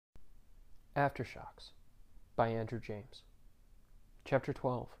Aftershocks by Andrew James. Chapter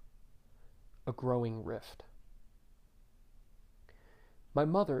 12. A Growing Rift. My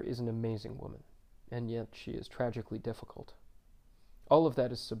mother is an amazing woman, and yet she is tragically difficult. All of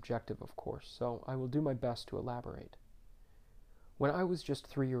that is subjective, of course, so I will do my best to elaborate. When I was just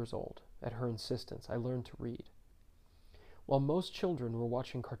 3 years old, at her insistence, I learned to read. While most children were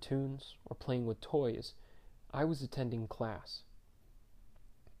watching cartoons or playing with toys, I was attending class.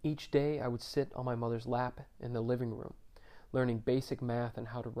 Each day I would sit on my mother's lap in the living room, learning basic math and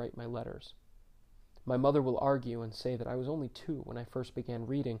how to write my letters. My mother will argue and say that I was only 2 when I first began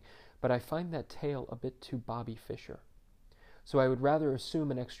reading, but I find that tale a bit too Bobby Fischer. So I would rather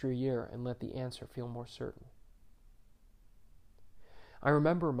assume an extra year and let the answer feel more certain. I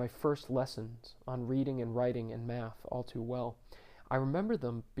remember my first lessons on reading and writing and math all too well. I remember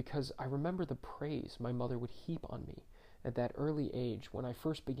them because I remember the praise my mother would heap on me at that early age when I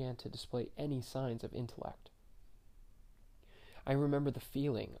first began to display any signs of intellect. I remember the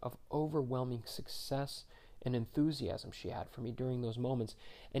feeling of overwhelming success and enthusiasm she had for me during those moments,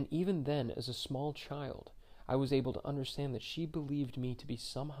 and even then, as a small child, I was able to understand that she believed me to be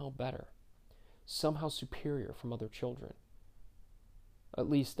somehow better, somehow superior from other children. At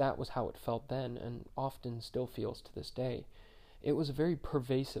least that was how it felt then, and often still feels to this day. It was a very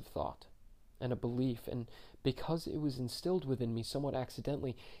pervasive thought and a belief, and because it was instilled within me somewhat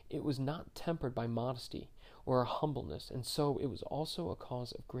accidentally, it was not tempered by modesty or a humbleness, and so it was also a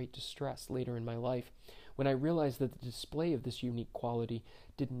cause of great distress later in my life, when I realized that the display of this unique quality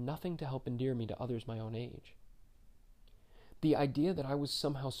did nothing to help endear me to others my own age. The idea that I was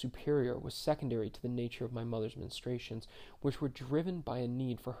somehow superior was secondary to the nature of my mother's ministrations, which were driven by a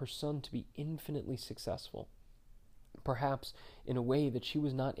need for her son to be infinitely successful, perhaps in a way that she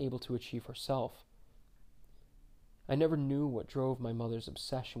was not able to achieve herself. I never knew what drove my mother's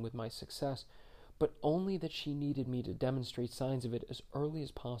obsession with my success, but only that she needed me to demonstrate signs of it as early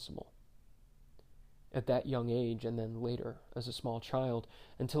as possible. At that young age, and then later, as a small child,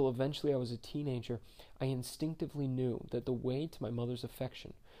 until eventually I was a teenager, I instinctively knew that the way to my mother's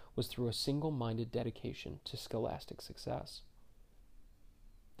affection was through a single-minded dedication to scholastic success.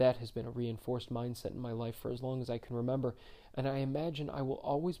 That has been a reinforced mindset in my life for as long as I can remember, and I imagine I will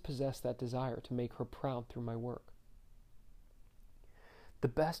always possess that desire to make her proud through my work. The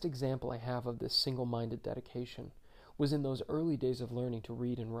best example I have of this single-minded dedication was in those early days of learning to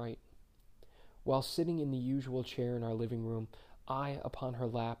read and write. While sitting in the usual chair in our living room, I upon her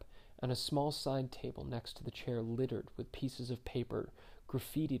lap, and a small side table next to the chair littered with pieces of paper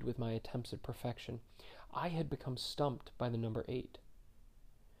graffitied with my attempts at perfection, I had become stumped by the number 8.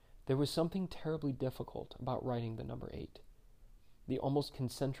 There was something terribly difficult about writing the number 8. The almost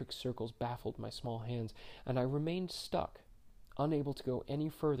concentric circles baffled my small hands, and I remained stuck, unable to go any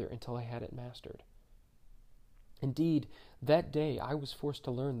further until I had it mastered. Indeed, that day I was forced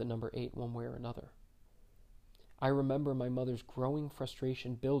to learn the number 8 one way or another. I remember my mother's growing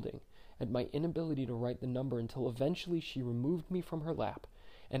frustration building at my inability to write the number until eventually she removed me from her lap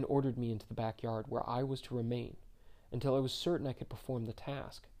and ordered me into the backyard where I was to remain until I was certain I could perform the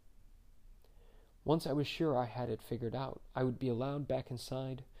task. Once I was sure I had it figured out, I would be allowed back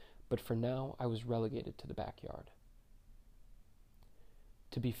inside, but for now I was relegated to the backyard.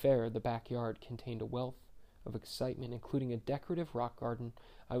 To be fair, the backyard contained a wealth of excitement, including a decorative rock garden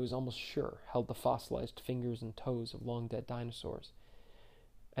I was almost sure held the fossilized fingers and toes of long-dead dinosaurs,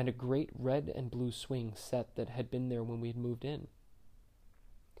 and a great red and blue swing set that had been there when we had moved in.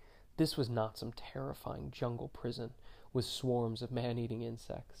 This was not some terrifying jungle prison with swarms of man-eating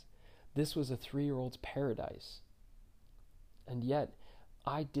insects. This was a 3-year-old's paradise. And yet,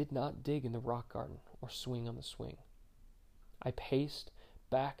 I did not dig in the rock garden or swing on the swing. I paced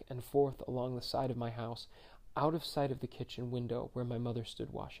back and forth along the side of my house, out of sight of the kitchen window where my mother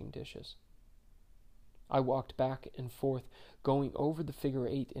stood washing dishes. I walked back and forth, going over the figure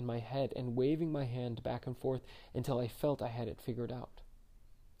 8 in my head and waving my hand back and forth until I felt I had it figured out.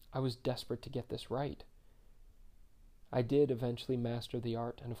 I was desperate to get this right. I did eventually master the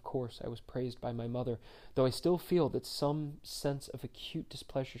art, and of course I was praised by my mother, though I still feel that some sense of acute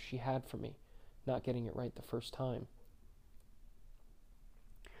displeasure she had for me, not getting it right the first time.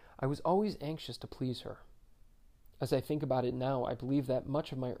 I was always anxious to please her. As I think about it now, I believe that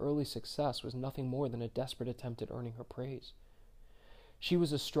much of my early success was nothing more than a desperate attempt at earning her praise. She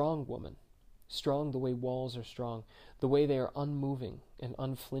was a strong woman, strong the way walls are strong, the way they are unmoving and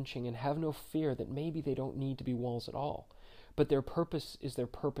unflinching and have no fear that maybe they don't need to be walls at all, but their purpose is their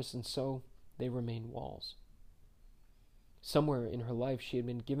purpose, and so they remain walls. Somewhere in her life she had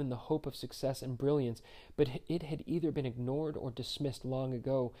been given the hope of success and brilliance, but it had either been ignored or dismissed long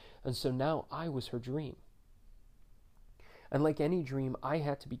ago, and so now I was her dream. And like any dream, I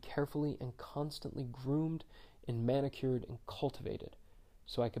had to be carefully and constantly groomed and manicured and cultivated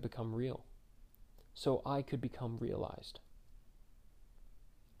so I could become real, so I could become realized.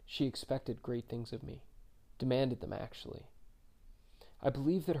 She expected great things of me, demanded them actually. I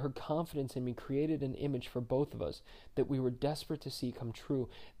believe that her confidence in me created an image for both of us that we were desperate to see come true,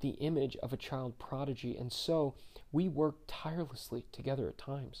 the image of a child prodigy, and so we worked tirelessly together at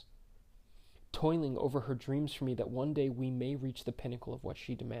times, toiling over her dreams for me that one day we may reach the pinnacle of what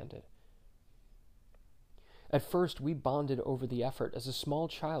she demanded. At first, we bonded over the effort. As a small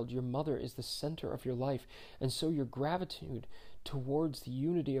child, your mother is the center of your life, and so your gratitude towards the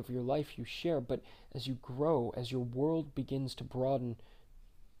unity of your life you share. But as you grow, as your world begins to broaden,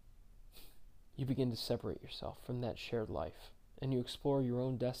 you begin to separate yourself from that shared life, and you explore your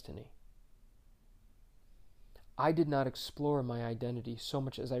own destiny. I did not explore my identity so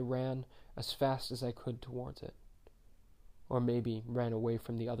much as I ran as fast as I could towards it, or maybe ran away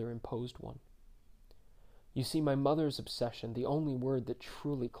from the other imposed one. You see, my mother's obsession, the only word that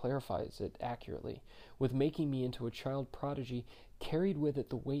truly clarifies it accurately, with making me into a child prodigy, carried with it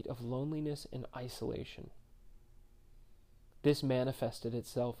the weight of loneliness and isolation. This manifested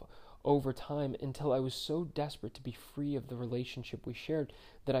itself over time until I was so desperate to be free of the relationship we shared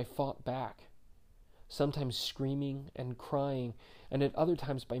that I fought back, sometimes screaming and crying, and at other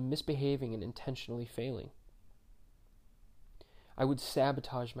times by misbehaving and intentionally failing. I would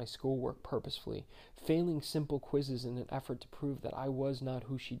sabotage my schoolwork purposefully, failing simple quizzes in an effort to prove that I was not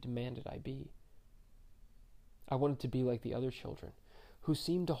who she demanded I be. I wanted to be like the other children, who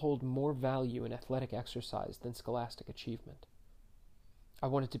seemed to hold more value in athletic exercise than scholastic achievement. I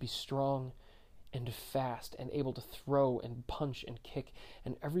wanted to be strong and fast and able to throw and punch and kick,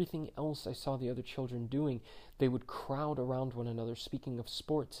 and everything else I saw the other children doing. They would crowd around one another, speaking of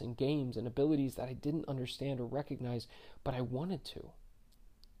sports and games and abilities that I didn't understand or recognize, but I wanted to.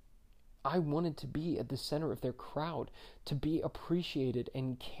 I wanted to be at the center of their crowd, to be appreciated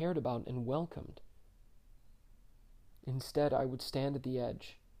and cared about and welcomed. Instead, I would stand at the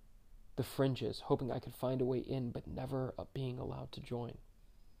edge, the fringes, hoping I could find a way in, but never being allowed to join.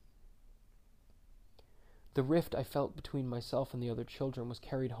 The rift I felt between myself and the other children was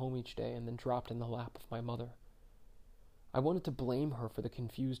carried home each day and then dropped in the lap of my mother. I wanted to blame her for the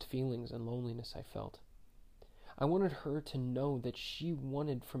confused feelings and loneliness I felt. I wanted her to know that she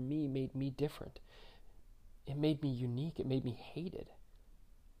wanted from me made me different. It made me unique. It made me hated.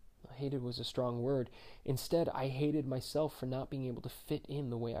 Hated was a strong word. Instead, I hated myself for not being able to fit in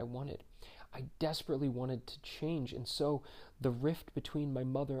the way I wanted. I desperately wanted to change, and so the rift between my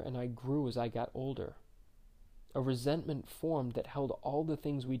mother and I grew as I got older. A resentment formed that held all the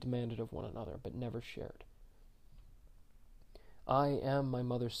things we demanded of one another, but never shared. I am my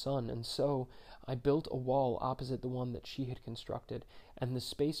mother's son, and so I built a wall opposite the one that she had constructed, and the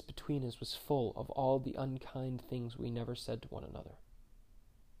space between us was full of all the unkind things we never said to one another.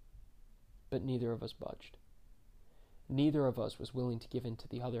 But neither of us budged. Neither of us was willing to give in to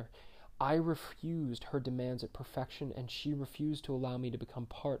the other. I refused her demands at perfection, and she refused to allow me to become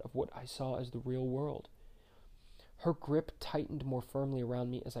part of what I saw as the real world. Her grip tightened more firmly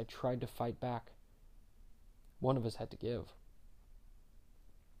around me as I tried to fight back. One of us had to give.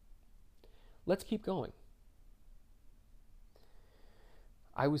 Let's keep going.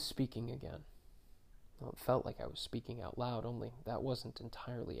 I was speaking again. Well, it felt like I was speaking out loud, only that wasn't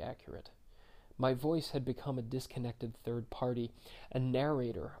entirely accurate. My voice had become a disconnected third party, a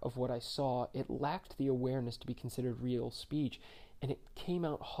narrator of what I saw. It lacked the awareness to be considered real speech, and it came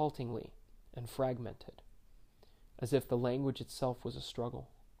out haltingly and fragmented, as if the language itself was a struggle.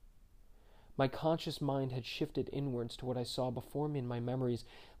 My conscious mind had shifted inwards to what I saw before me in my memories,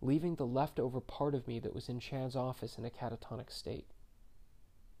 leaving the leftover part of me that was in Chad's office in a catatonic state.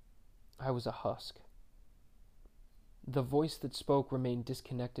 I was a husk. The voice that spoke remained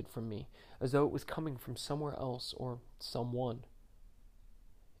disconnected from me, as though it was coming from somewhere else or someone.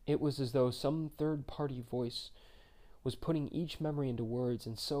 It was as though some third-party voice was putting each memory into words,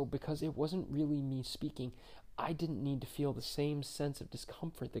 and so, because it wasn't really me speaking, I didn't need to feel the same sense of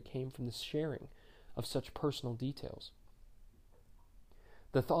discomfort that came from the sharing of such personal details.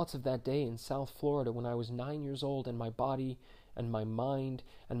 The thoughts of that day in South Florida when I was 9 years old, and my body and my mind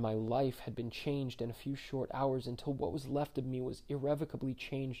and my life had been changed in a few short hours until what was left of me was irrevocably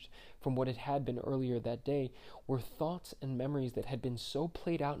changed from what it had been earlier that day, were thoughts and memories that had been so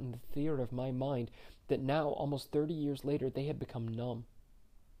played out in the theater of my mind that now, almost 30 years later, they had become numb.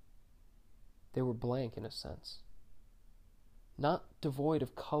 They were blank in a sense. not devoid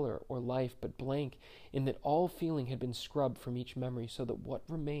of color or life, but blank, in that all feeling had been scrubbed from each memory, so that what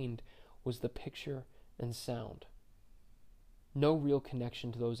remained was the picture and sound. No real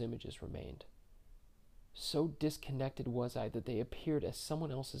connection to those images remained. So disconnected was I that they appeared as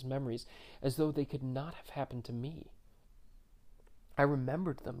someone else's memories, as though they could not have happened to me. I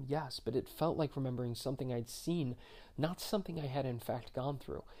remembered them, yes, but it felt like remembering something I'd seen, not something I had in fact gone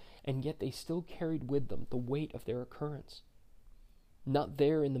through, and yet they still carried with them the weight of their occurrence. Not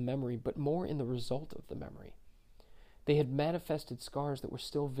there in the memory, but more in the result of the memory. They had manifested scars that were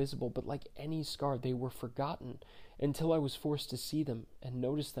still visible, but like any scar, they were forgotten until I was forced to see them and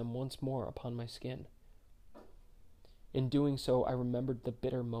notice them once more upon my skin. In doing so, I remembered the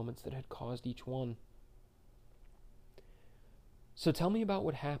bitter moments that had caused each one. So tell me about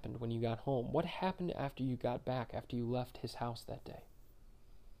what happened when you got home. What happened after you got back, after you left his house that day?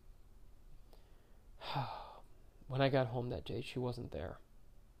 When I got home that day, she wasn't there.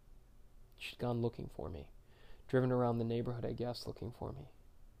 She'd gone looking for me. Driven around the neighborhood, I guess, looking for me.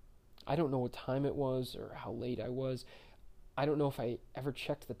 I don't know what time it was or how late I was. I don't know if I ever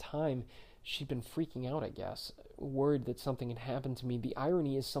checked the time. She'd been freaking out, I guess, worried that something had happened to me. The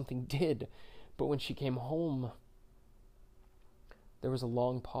irony is something did, but when she came home, there was a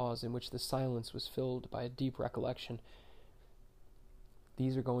long pause in which the silence was filled by a deep recollection.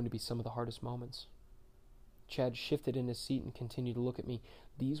 These are going to be some of the hardest moments. Chad shifted in his seat and continued to look at me.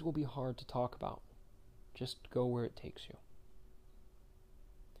 These will be hard to talk about. Just go where it takes you.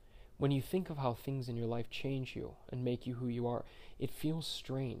 When you think of how things in your life change you and make you who you are, it feels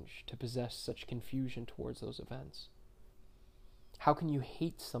strange to possess such confusion towards those events. How can you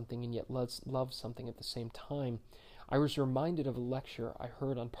hate something and yet love something at the same time? I was reminded of a lecture I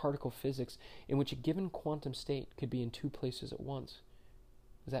heard on particle physics in which a given quantum state could be in two places at once.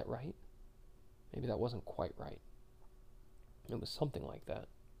 Is that right? Maybe that wasn't quite right. It was something like that.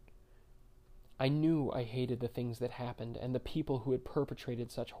 I knew I hated the things that happened and the people who had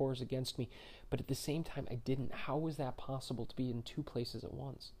perpetrated such horrors against me, but at the same time I didn't. How was that possible to be in two places at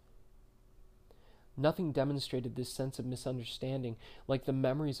once? Nothing demonstrated this sense of misunderstanding like the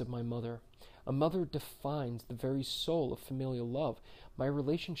memories of my mother. A mother defines the very soul of familial love. My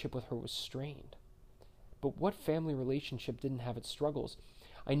relationship with her was strained. But what family relationship didn't have its struggles?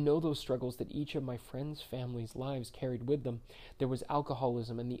 I know those struggles that each of my friends' families' lives carried with them. There was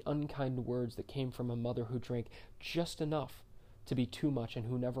alcoholism and the unkind words that came from a mother who drank just enough to be too much and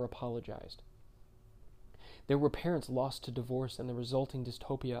who never apologized. There were parents lost to divorce and the resulting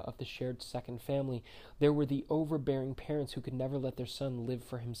dystopia of the shared second family. There were the overbearing parents who could never let their son live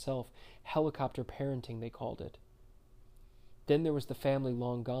for himself. Helicopter parenting, they called it. Then there was the family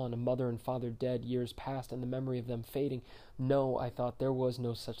long gone, a mother and father dead, years past, and the memory of them fading. No, I thought, there was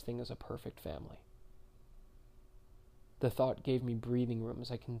no such thing as a perfect family. The thought gave me breathing room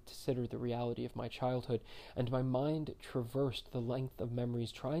as I considered the reality of my childhood, and my mind traversed the length of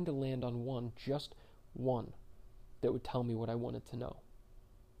memories, trying to land on one, just one, that would tell me what I wanted to know.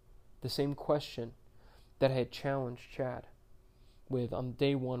 The same question that I had challenged Chad with on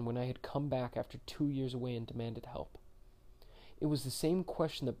day one when I had come back after 2 years away and demanded help. It was the same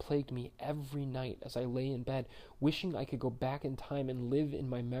question that plagued me every night as I lay in bed, wishing I could go back in time and live in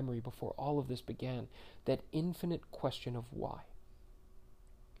my memory before all of this began. That infinite question of why.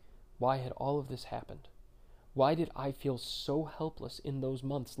 Why had all of this happened? Why did I feel so helpless in those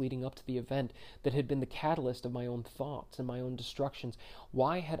months leading up to the event that had been the catalyst of my own thoughts and my own destructions?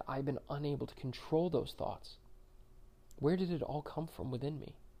 Why had I been unable to control those thoughts? Where did it all come from within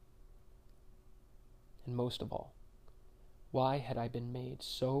me? And most of all, why had I been made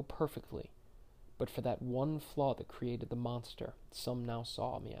so perfectly, but for that one flaw that created the monster some now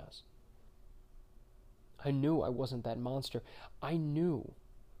saw me as? I knew I wasn't that monster. I knew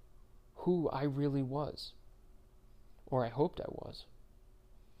who I really was. Or I hoped I was.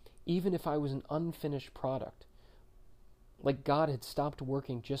 Even if I was an unfinished product, like God had stopped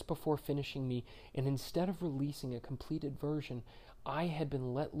working just before finishing me, and instead of releasing a completed version, I had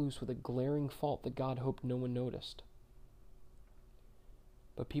been let loose with a glaring fault that God hoped no one noticed.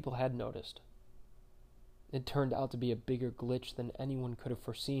 But people had noticed. It turned out to be a bigger glitch than anyone could have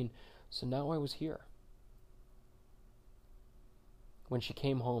foreseen, so now I was here. When she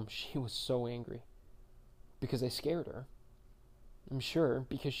came home, she was so angry. Because I scared her. I'm sure,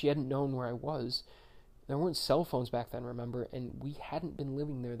 because she hadn't known where I was. There weren't cell phones back then, remember, and we hadn't been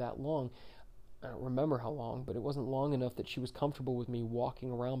living there that long. I don't remember how long, but it wasn't long enough that she was comfortable with me walking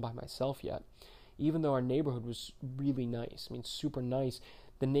around by myself yet. Even though our neighborhood was really nice, I mean, super nice,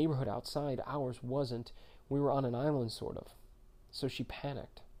 the neighborhood outside, ours wasn't. We were on an island, sort of. So she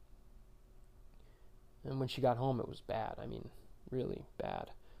panicked. And when she got home, it was bad. I mean, really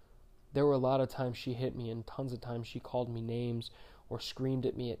bad. There were a lot of times she hit me, and tons of times she called me names or screamed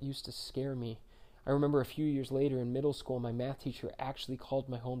at me. It used to scare me. I remember a few years later in middle school, my math teacher actually called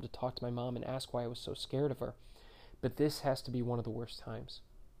my home to talk to my mom and ask why I was so scared of her. But this has to be one of the worst times.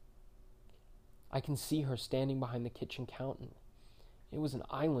 I can see her standing behind the kitchen counter. It was an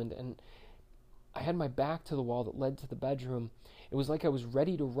island, and I had my back to the wall that led to the bedroom. It was like I was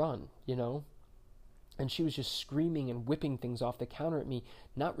ready to run, And she was just screaming and whipping things off the counter at me.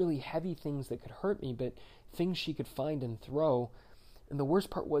 Not really heavy things that could hurt me, but things she could find and throw. And the worst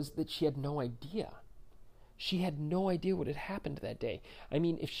part was that she had no idea. She had no idea what had happened that day. I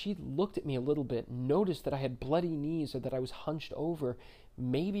mean, if she'd looked at me a little bit, noticed that I had bloody knees or that I was hunched over,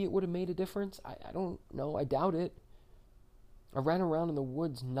 maybe it would have made a difference. I don't know. I doubt it. I ran around in the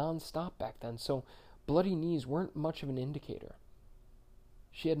woods nonstop back then, so bloody knees weren't much of an indicator.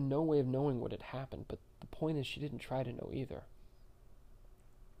 She had no way of knowing what had happened, but the point is she didn't try to know either.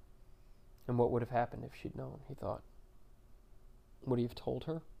 And what would have happened if she'd known, he thought. Would he have told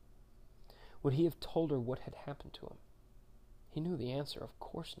her? Would he have told her what had happened to him? He knew the answer, of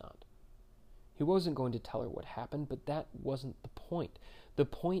course not. He wasn't going to tell her what happened, but that wasn't the point. The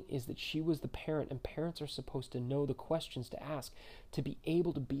point is that she was the parent, and parents are supposed to know the questions to ask, to be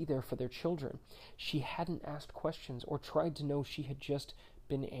able to be there for their children. She hadn't asked questions or tried to know. She had just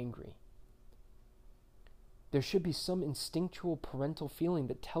been angry. There should be some instinctual parental feeling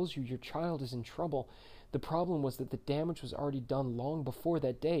that tells you your child is in trouble. The problem was that the damage was already done long before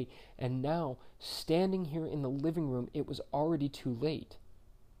that day, and now, standing here in the living room, it was already too late.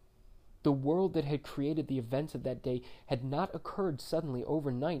 The world that had created the events of that day had not occurred suddenly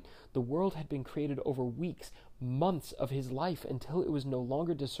overnight. The world had been created over weeks, months of his life, until it was no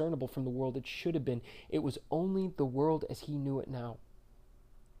longer discernible from the world it should have been. It was only the world as he knew it now.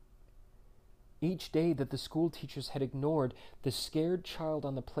 Each day that the school teachers had ignored the scared child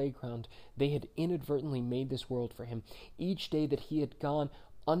on the playground, they had inadvertently made this world for him. Each day that he had gone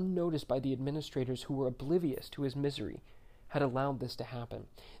unnoticed by the administrators who were oblivious to his misery had allowed this to happen.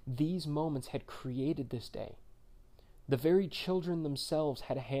 These moments had created this day. The very children themselves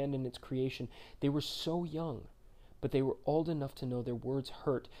had a hand in its creation. They were so young, but they were old enough to know their words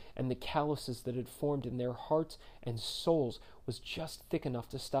hurt, and the calluses that had formed in their hearts and souls was just thick enough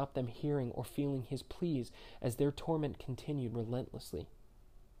to stop them hearing or feeling his pleas as their torment continued relentlessly.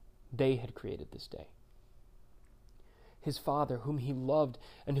 They had created this day. His father, whom he loved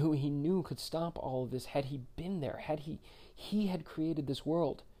and who he knew could stop all of this, had he been there, he had created this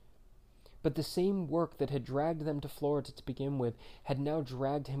world. But the same work that had dragged them to Florida to begin with had now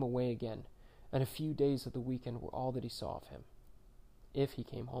dragged him away again, and a few days of the weekend were all that he saw of him, if he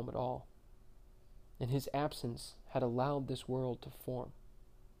came home at all. And his absence had allowed this world to form.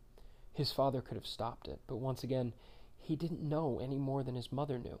 His father could have stopped it, but once again, he didn't know any more than his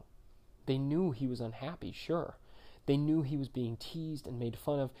mother knew. They knew he was unhappy, sure. They knew he was being teased and made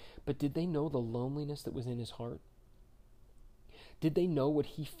fun of, but did they know the loneliness that was in his heart? Did they know what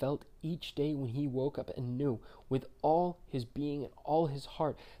he felt each day when he woke up and knew, with all his being and all his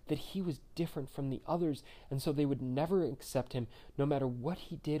heart, that he was different from the others, and so they would never accept him, no matter what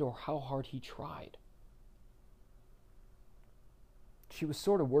he did or how hard he tried? She was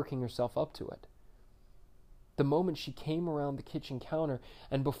sort of working herself up to it. The moment she came around the kitchen counter,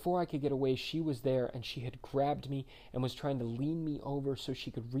 and before I could get away, she was there, and she had grabbed me and was trying to lean me over so she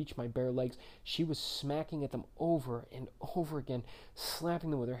could reach my bare legs. She was smacking at them over and over again,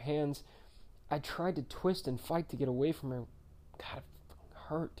 slapping them with her hands. I tried to twist and fight to get away from her. God, it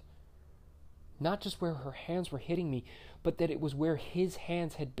hurt. Not just where her hands were hitting me, but that it was where his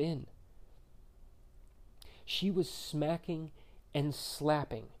hands had been. She was smacking and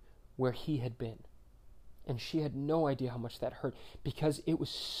slapping where he had been. And she had no idea how much that hurt, because it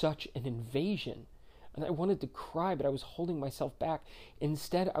was such an invasion. And I wanted to cry, but I was holding myself back.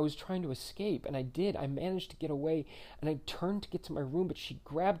 Instead, I was trying to escape, and I did. I managed to get away, and I turned to get to my room, but she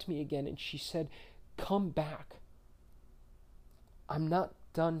grabbed me again, and she said, "Come back. I'm not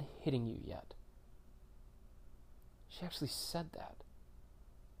done hitting you yet." She actually said that.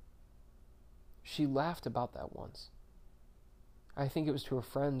 She laughed about that once. I think it was to her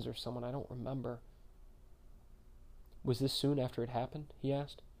friends or someone, I don't remember. "Was this soon after it happened?" he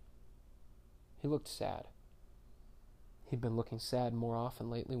asked. He looked sad. He'd been looking sad more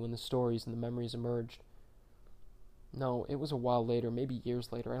often lately when the stories and the memories emerged. No, it was a while later, maybe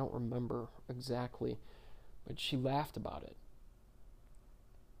years later, I don't remember exactly, but she laughed about it.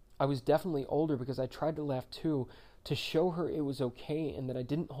 I was definitely older because I tried to laugh too, to show her it was okay and that I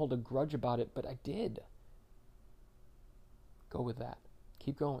didn't hold a grudge about it, but I did. Go with that.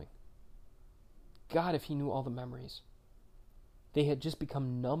 Keep going. God, if he knew all the memories. They had just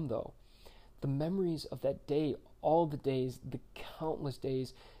become numb, though. The memories of that day, all the days, the countless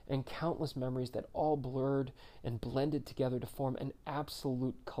days, and countless memories that all blurred and blended together to form an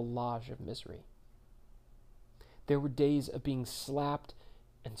absolute collage of misery. There were days of being slapped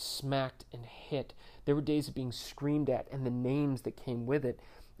and smacked and hit. There were days of being screamed at and the names that came with it.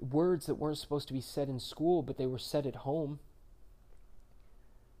 Words that weren't supposed to be said in school, but they were said at home.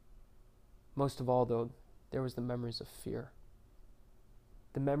 Most of all, though, there was the memories of fear.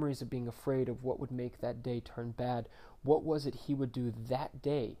 The memories of being afraid of what would make that day turn bad. What was it he would do that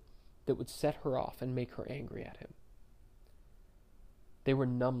day that would set her off and make her angry at him? They were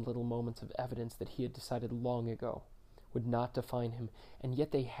numb little moments of evidence that he had decided long ago would not define him, and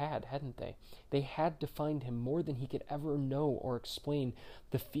yet they had, hadn't they? They had defined him more than he could ever know or explain.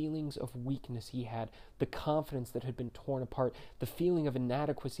 The feelings of weakness he had, the confidence that had been torn apart, the feeling of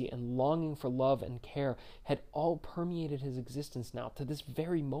inadequacy and longing for love and care had all permeated his existence now to this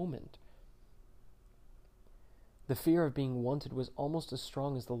very moment. The fear of being wanted was almost as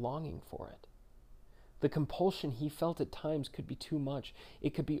strong as the longing for it. The compulsion he felt at times could be too much.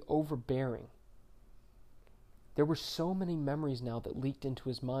 It could be overbearing. There were so many memories now that leaked into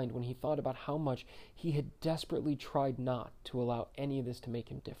his mind when he thought about how much he had desperately tried not to allow any of this to make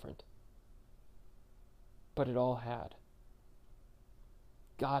him different. But it all had.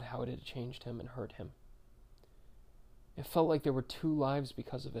 God, how it had changed him and hurt him. It felt like there were two lives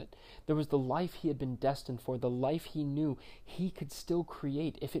because of it. There was the life he had been destined for, the life he knew he could still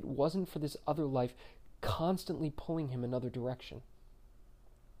create if it wasn't for this other life constantly pulling him another direction.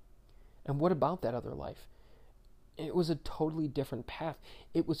 And what about that other life? It was a totally different path.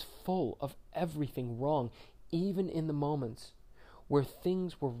 It was full of everything wrong, even in the moments where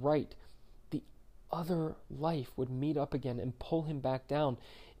things were right. The other life would meet up again and pull him back down.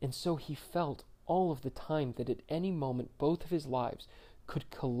 And so he felt all of the time that at any moment both of his lives could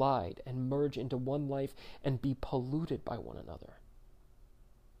collide and merge into one life and be polluted by one another.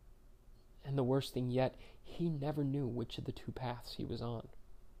 And the worst thing yet, he never knew which of the two paths he was on.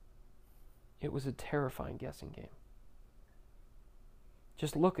 It was a terrifying guessing game.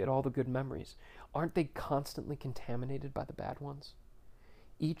 Just look at all the good memories. Aren't they constantly contaminated by the bad ones?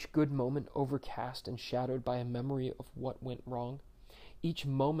 Each good moment overcast and shadowed by a memory of what went wrong. Each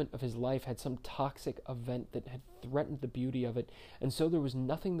moment of his life had some toxic event that had threatened the beauty of it, and so there was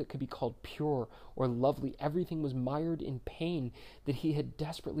nothing that could be called pure or lovely. Everything was mired in pain that he had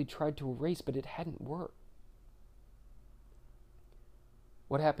desperately tried to erase, but it hadn't worked.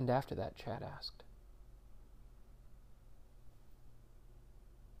 What happened after that? Chad asked.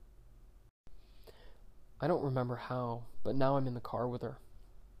 I don't remember how, but now I'm in the car with her.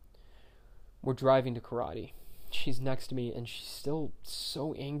 We're driving to karate. She's next to me, and she's still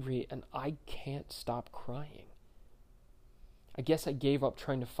so angry, and I can't stop crying. I guess I gave up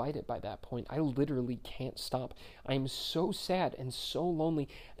trying to fight it by that point. I literally can't stop. I am so sad and so lonely,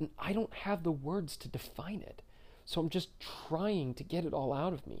 and I don't have the words to define it. So I'm just trying to get it all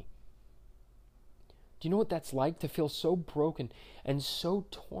out of me. Do you know what that's like, to feel so broken and so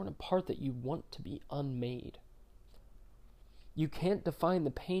torn apart that you want to be unmade? You can't define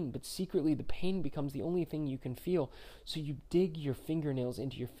the pain, but secretly the pain becomes the only thing you can feel. So you dig your fingernails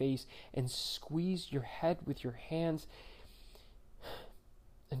into your face and squeeze your head with your hands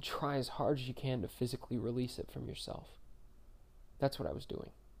and try as hard as you can to physically release it from yourself. That's what I was doing.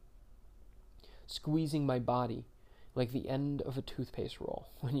 Squeezing my body like the end of a toothpaste roll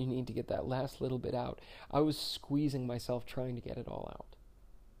when you need to get that last little bit out. I was squeezing myself trying to get it all out.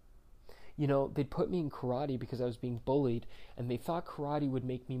 You know, they'd put me in karate because I was being bullied, and they thought karate would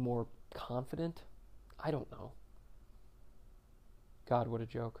make me more confident. I don't know. God, what a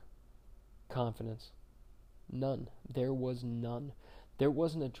joke. Confidence. None. There was none. There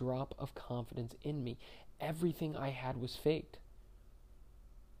wasn't a drop of confidence in me. Everything I had was faked.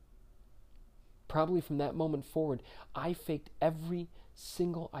 Probably from that moment forward, I faked every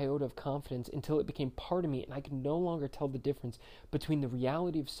single iota of confidence until it became part of me, and I could no longer tell the difference between the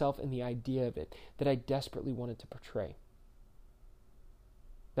reality of self and the idea of it that I desperately wanted to portray.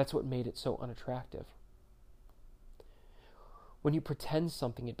 That's what made it so unattractive. When you pretend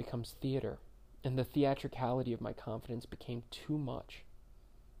something, it becomes theater, and the theatricality of my confidence became too much.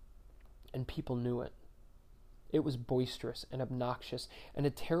 And people knew it. It was boisterous and obnoxious and a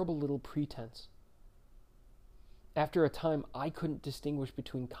terrible little pretense. After a time, I couldn't distinguish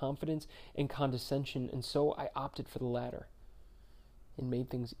between confidence and condescension, and so I opted for the latter. It made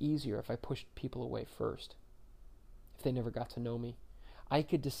things easier if I pushed people away first, if they never got to know me. I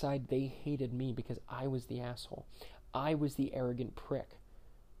could decide they hated me because I was the asshole. I was the arrogant prick.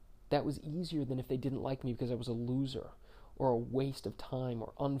 That was easier than if they didn't like me because I was a loser, or a waste of time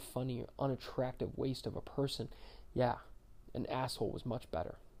or unfunny or unattractive waste of a person, yeah, an asshole was much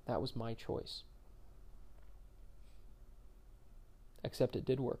better. That was my choice. Except it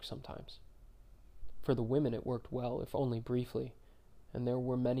did work sometimes. For the women it worked well, if only briefly, and there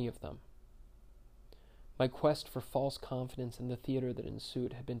were many of them. My quest for false confidence in the theater that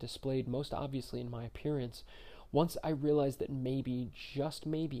ensued had been displayed most obviously in my appearance. Once I realized that maybe, just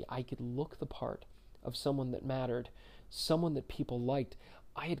maybe, I could look the part of someone that mattered, someone that people liked,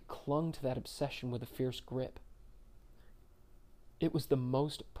 I had clung to that obsession with a fierce grip. It was the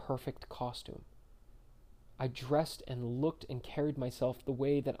most perfect costume. I dressed and looked and carried myself the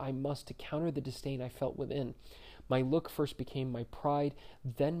way that I must to counter the disdain I felt within. My look first became my pride,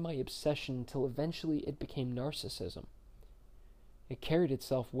 then my obsession, until eventually it became narcissism. It carried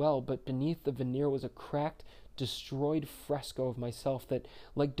itself well, but beneath the veneer was a cracked, destroyed fresco of myself that,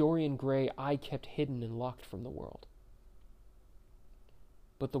 like Dorian Gray, I kept hidden and locked from the world.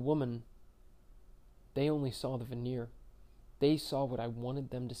 But the woman, they only saw the veneer. They saw what I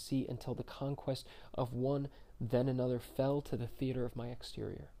wanted them to see until the conquest of one, then another, fell to the theater of my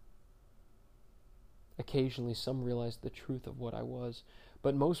exterior. Occasionally, some realized the truth of what I was,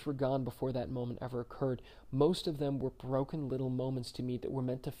 but most were gone before that moment ever occurred. Most of them were broken little moments to me that were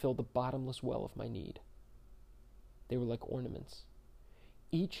meant to fill the bottomless well of my need. They were like ornaments,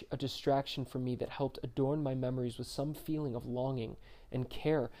 each a distraction for me that helped adorn my memories with some feeling of longing and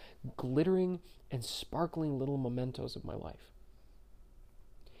care, glittering and sparkling little mementos of my life.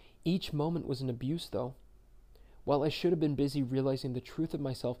 Each moment was an abuse, though. While I should have been busy realizing the truth of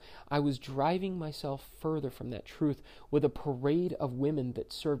myself, I was driving myself further from that truth with a parade of women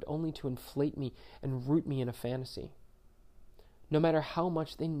that served only to inflate me and root me in a fantasy. No matter how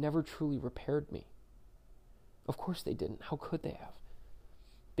much, they never truly repaired me. Of course they didn't. How could they have?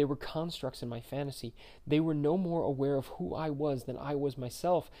 They were constructs in my fantasy. They were no more aware of who I was than I was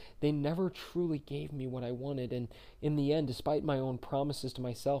myself. They never truly gave me what I wanted, and in the end, despite my own promises to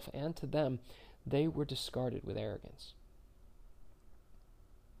myself and to them, they were discarded with arrogance.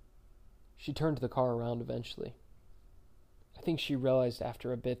 She turned the car around eventually. I think she realized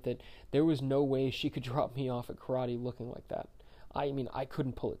after a bit that there was no way she could drop me off at karate looking like that. I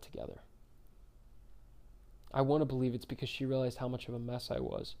couldn't pull it together. I want to believe it's because she realized how much of a mess I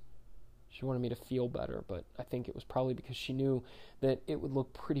was. She wanted me to feel better, but I think it was probably because she knew that it would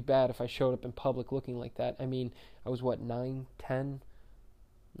look pretty bad if I showed up in public looking like that. I was 9, 10?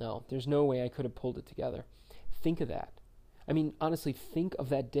 No, there's no way I could have pulled it together. Think of that. Honestly, think of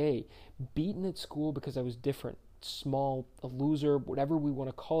that day. Beaten at school because I was different, small, a loser, whatever we want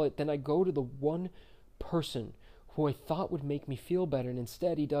to call it. Then I go to the one person who I thought would make me feel better, and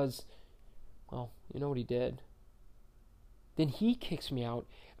instead he does, well, you know what he did. Then he kicks me out,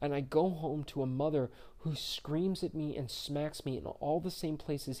 and I go home to a mother who screams at me and smacks me in all the same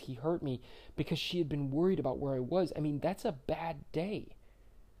places he hurt me because she had been worried about where I was. That's a bad day.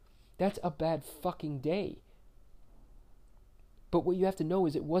 That's a bad fucking day. But what you have to know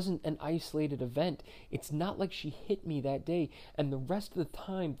is it wasn't an isolated event. It's not like she hit me that day, and the rest of the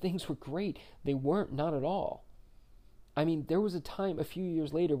time things were great. They weren't, not at all. There was a time a few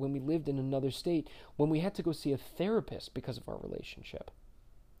years later when we lived in another state when we had to go see a therapist because of our relationship.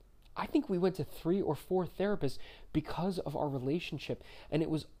 I think we went to 3 or 4 therapists because of our relationship, and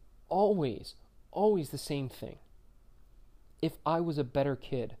it was always the same thing. If I was a better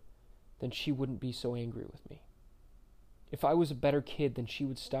kid, then she wouldn't be so angry with me. If I was a better kid, then she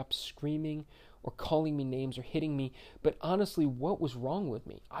would stop screaming or calling me names or hitting me. But honestly, what was wrong with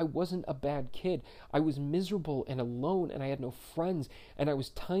me? I wasn't a bad kid. I was miserable and alone, and I had no friends, and I was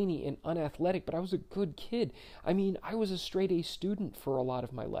tiny and unathletic, but I was a good kid. I was a straight A student for a lot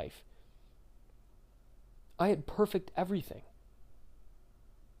of my life. I had perfect everything.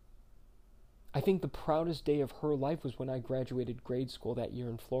 I think the proudest day of her life was when I graduated grade school that year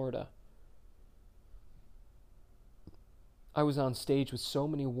in Florida. I was on stage with so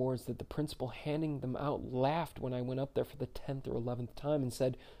many awards that the principal handing them out laughed when I went up there for the 10th or 11th time and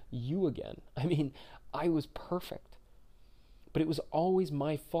said, "You again." I was perfect. But it was always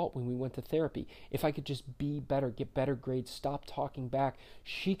my fault when we went to therapy. If I could just be better, get better grades, stop talking back,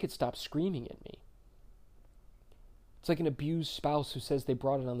 she could stop screaming at me. It's like an abused spouse who says they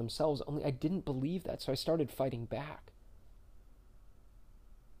brought it on themselves, only I didn't believe that, so I started fighting back.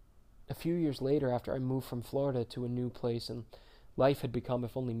 A few years later, after I moved from Florida to a new place, and life had become,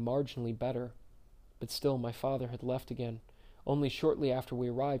 if only marginally better, but still my father had left again, only shortly after we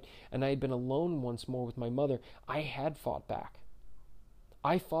arrived, and I had been alone once more with my mother, I had fought back.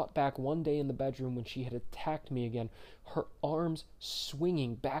 I fought back one day in the bedroom when she had attacked me again, her arms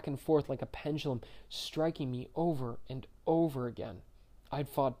swinging back and forth like a pendulum, striking me over and over again, I'd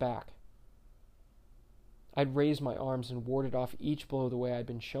fought back. I'd raised my arms and warded off each blow the way I'd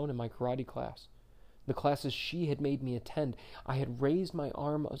been shown in my karate class. The classes she had made me attend, I had raised my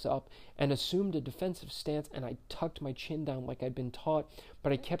arms up and assumed a defensive stance, and I tucked my chin down like I'd been taught,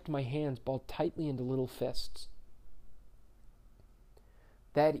 but I kept my hands balled tightly into little fists.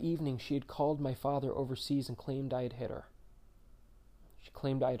 That evening, she had called my father overseas and claimed I had hit her. She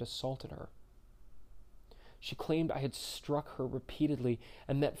claimed I had assaulted her. She claimed I had struck her repeatedly,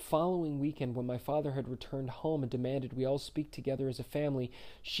 and that following weekend, when my father had returned home and demanded we all speak together as a family,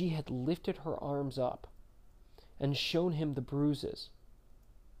 she had lifted her arms up and shown him the bruises.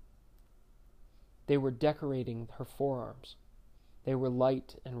 They were decorating her forearms. They were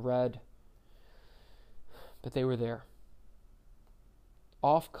light and red, but they were there.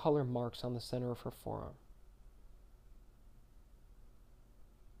 Off-color marks on the center of her forearm.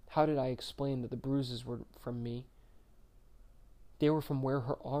 How did I explain that the bruises were from me? They were from where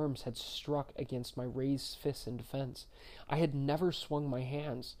her arms had struck against my raised fists in defense. I had never swung my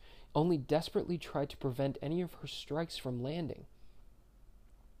hands, only desperately tried to prevent any of her strikes from landing.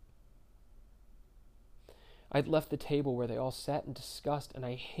 I'd left the table where they all sat in disgust, and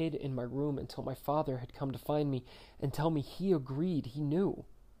I hid in my room until my father had come to find me and tell me he agreed, he knew.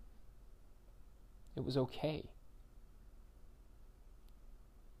 It was okay.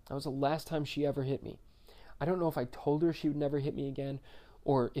 That was the last time she ever hit me. I don't know if I told her she would never hit me again,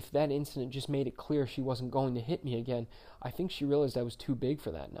 or if that incident just made it clear she wasn't going to hit me again. I think she realized I was too big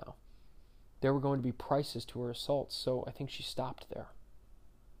for that now. There were going to be prices to her assaults, so I think she stopped there.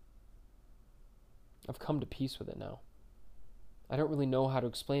 I've come to peace with it now. I don't really know how to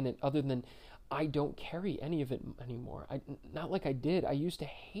explain it other than I don't carry any of it anymore. Not like I did. I used to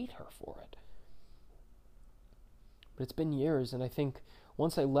hate her for it. But it's been years, and I think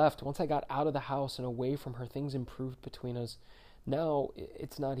once I got out of the house and away from her, things improved between us. Now,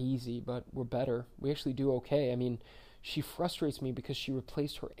 it's not easy, but we're better. We actually do okay. I mean, she frustrates me because she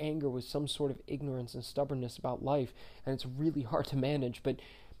replaced her anger with some sort of ignorance and stubbornness about life, and it's really hard to manage, but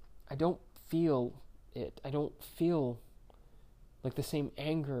I don't feel it. I don't feel like the same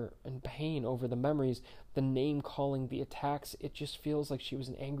anger and pain over the memories, the name-calling, the attacks. It just feels like she was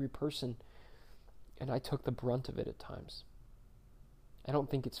an angry person, and I took the brunt of it at times. I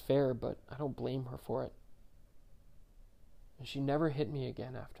don't think it's fair, but I don't blame her for it. And she never hit me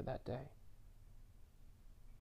again after that day.